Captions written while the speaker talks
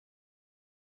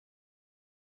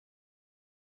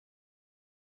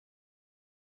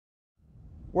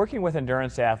Working with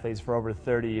endurance athletes for over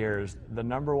 30 years, the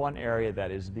number one area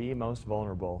that is the most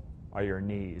vulnerable are your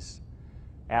knees.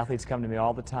 Athletes come to me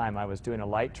all the time. I was doing a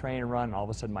light training run, and all of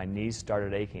a sudden my knees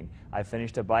started aching. I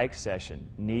finished a bike session,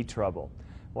 knee trouble.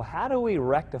 Well, how do we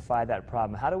rectify that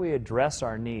problem? How do we address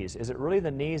our knees? Is it really the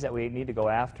knees that we need to go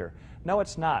after? No,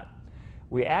 it's not.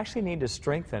 We actually need to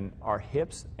strengthen our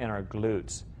hips and our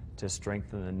glutes to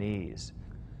strengthen the knees.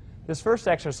 This first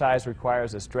exercise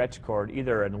requires a stretch cord,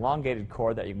 either an elongated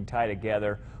cord that you can tie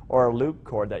together or a loop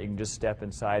cord that you can just step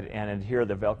inside and adhere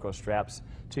the Velcro straps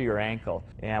to your ankle.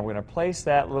 And we're going to place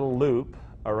that little loop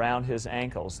around his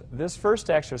ankles. This first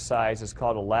exercise is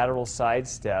called a lateral side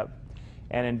step.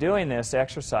 And in doing this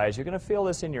exercise, you're going to feel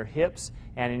this in your hips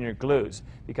and in your glutes,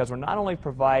 because we're not only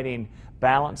providing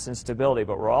balance and stability,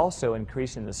 but we're also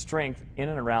increasing the strength in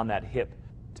and around that hip.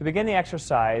 To begin the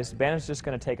exercise, Ben is just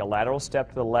going to take a lateral step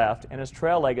to the left, and his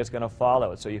trail leg is going to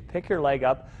follow it. So you pick your leg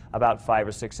up about 5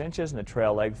 or 6 inches, and the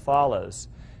trail leg follows.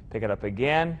 Pick it up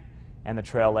again, and the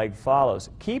trail leg follows,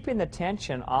 keeping the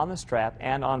tension on the strap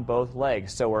and on both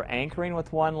legs. So we're anchoring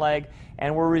with one leg,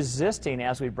 and we're resisting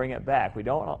as we bring it back. We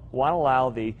don't want to allow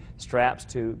the straps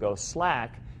to go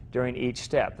slack during each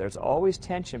step. There's always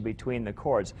tension between the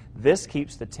cords. This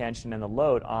keeps the tension and the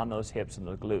load on those hips and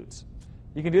the glutes.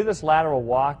 You can do this lateral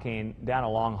walking down a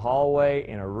long hallway,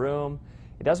 in a room.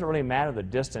 It doesn't really matter the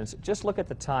distance. Just look at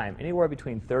the time, anywhere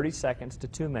between 30 seconds to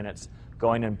 2 minutes,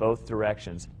 going in both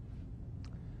directions.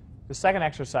 The second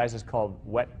exercise is called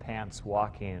wet pants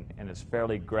walking, and it's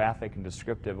fairly graphic and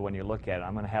descriptive when you look at it.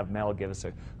 I'm going to have Mel give us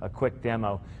a quick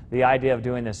demo. The idea of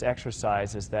doing this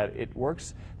exercise is that it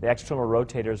works the external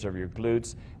rotators of your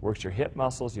glutes, works your hip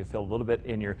muscles. You feel a little bit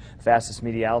in your vastus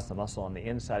medialis, the muscle on the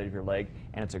inside of your leg,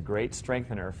 and it's a great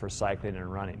strengthener for cycling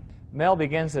and running. Mel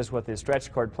begins this with the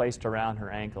stretch cord placed around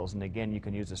her ankles, and again, you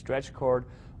can use a stretch cord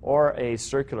or a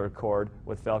circular cord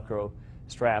with Velcro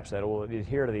straps that will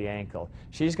adhere to the ankle.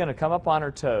 She's going to come up on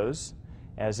her toes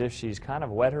as if she's kind of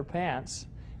wet her pants,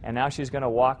 and now she's going to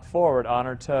walk forward on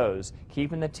her toes,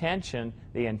 keeping the tension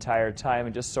the entire time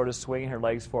and just sort of swinging her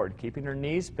legs forward, keeping her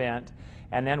knees bent,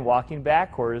 and then walking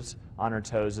backwards on her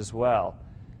toes as well,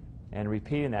 and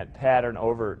repeating that pattern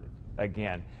over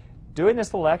again. Doing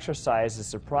this little exercise is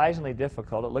surprisingly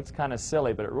difficult. It looks kind of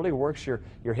silly, but it really works your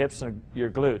hips and your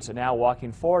glutes. And now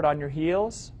walking forward on your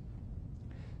heels,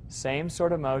 same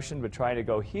sort of motion, but try to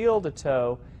go heel to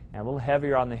toe and a little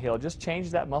heavier on the heel. Just change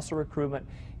that muscle recruitment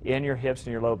in your hips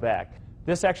and your low back.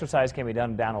 This exercise can be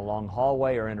done down a long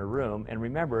hallway or in a room. And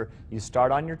remember, you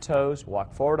start on your toes,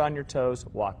 walk forward on your toes,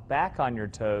 walk back on your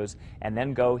toes, and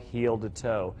then go heel to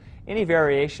toe. Any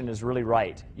variation is really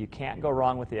right. You can't go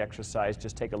wrong with the exercise.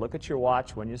 Just take a look at your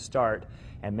watch when you start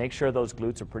and make sure those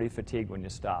glutes are pretty fatigued when you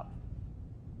stop.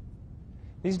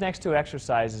 These next two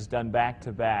exercises done back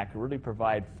to back really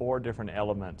provide 4 different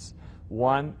elements.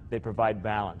 1, they provide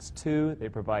balance. 2, they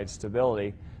provide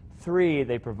stability. 3,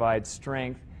 they provide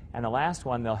strength. And the last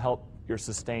one, they'll help your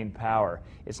sustained power.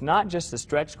 It's not just the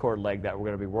stretch cord leg that we're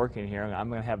going to be working here. I'm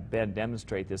going to have Ben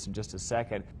demonstrate this in just a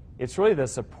second. It's really the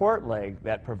support leg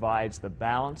that provides the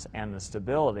balance and the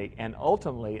stability and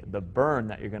ultimately the burn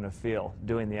that you're going to feel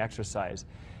doing the exercise.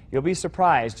 You'll be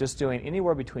surprised just doing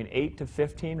anywhere between 8 to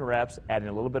 15 reps, adding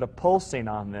a little bit of pulsing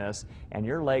on this, and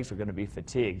your legs are going to be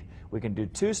fatigued. We can do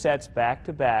 2 sets back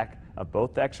to back of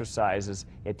both exercises.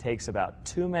 It takes about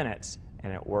 2 minutes,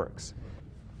 and it works.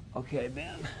 Okay,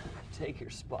 Ben, take your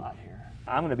spot here.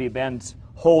 I'm going to be Ben's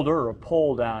holder or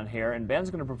pole down here, and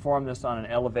Ben's going to perform this on an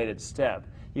elevated step.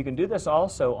 You can do this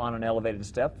also on an elevated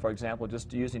step, for example,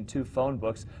 just using 2 phone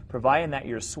books, providing that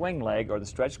your swing leg or the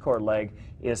stretch cord leg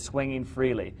is swinging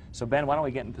freely. So Ben, why don't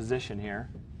we get in position here?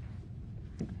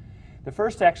 The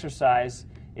first exercise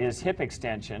is hip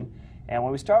extension, and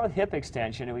when we start with hip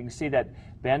extension, we can see that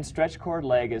Ben's stretch cord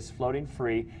leg is floating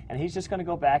free, and he's just going to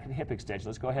go back in hip extension.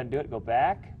 Let's go ahead and do it. Go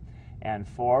back and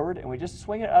forward, and we just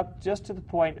swing it up just to the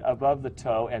point above the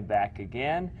toe and back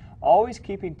again, always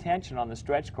keeping tension on the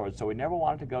stretch cord, so we never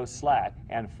want it to go slack,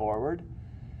 and forward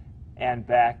and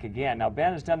back again. Now,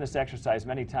 Ben has done this exercise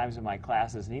many times in my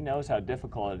classes, and he knows how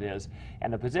difficult it is,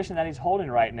 and the position that he's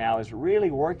holding right now is really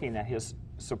working at his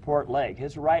support leg.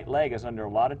 His right leg is under a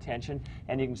lot of tension,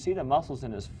 and you can see the muscles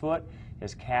in his foot,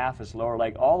 his calf, his lower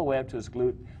leg, all the way up to his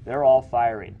glute. They're all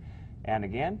firing. And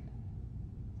again.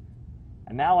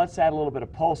 And now let's add a little bit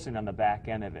of pulsing on the back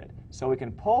end of it. So we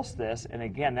can pulse this, and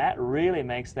again, that really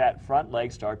makes that front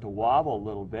leg start to wobble a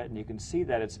little bit, and you can see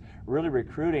that it's really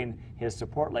recruiting his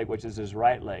support leg, which is his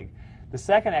right leg. The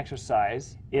second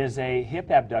exercise is a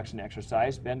hip abduction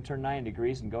exercise. Ben, turn 90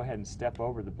 degrees and go ahead and step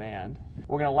over the band.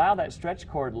 We're going to allow that stretch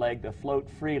cord leg to float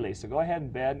freely. So go ahead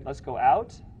and Ben, let's go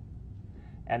out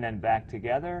and then back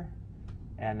together,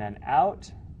 and then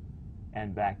out,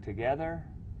 and back together,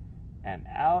 and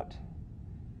out,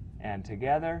 and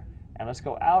together. And let's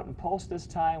go out and pulse this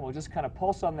time. We'll just kind of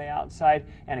pulse on the outside.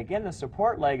 And again, the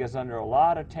support leg is under a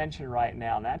lot of tension right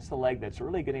now, and that's the leg that's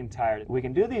really getting tired. We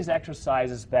can do these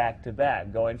exercises back to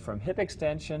back, going from hip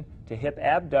extension to hip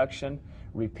abduction.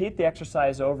 Repeat the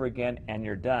exercise over again, and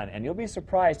you're done. And you'll be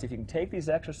surprised if you can take these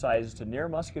exercises to near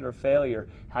muscular failure,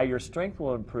 how your strength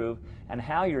will improve, and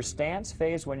how your stance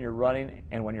phase when you're running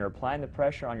and when you're applying the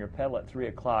pressure on your pedal at 3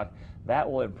 o'clock, that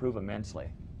will improve immensely.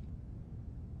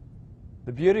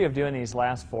 The beauty of doing these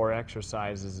last 4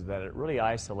 exercises is that it really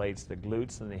isolates the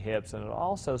glutes and the hips, and it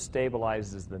also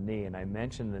stabilizes the knee. And I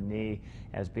mentioned the knee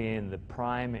as being the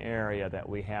prime area that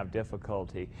we have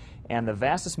difficulty. And the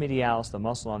vastus medialis, the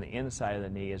muscle on the inside of the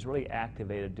knee, is really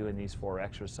activated doing these 4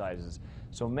 exercises.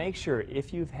 So make sure,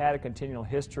 if you've had a continual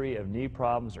history of knee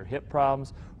problems or hip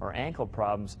problems or ankle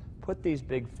problems, put these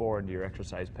big 4 into your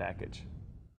exercise package.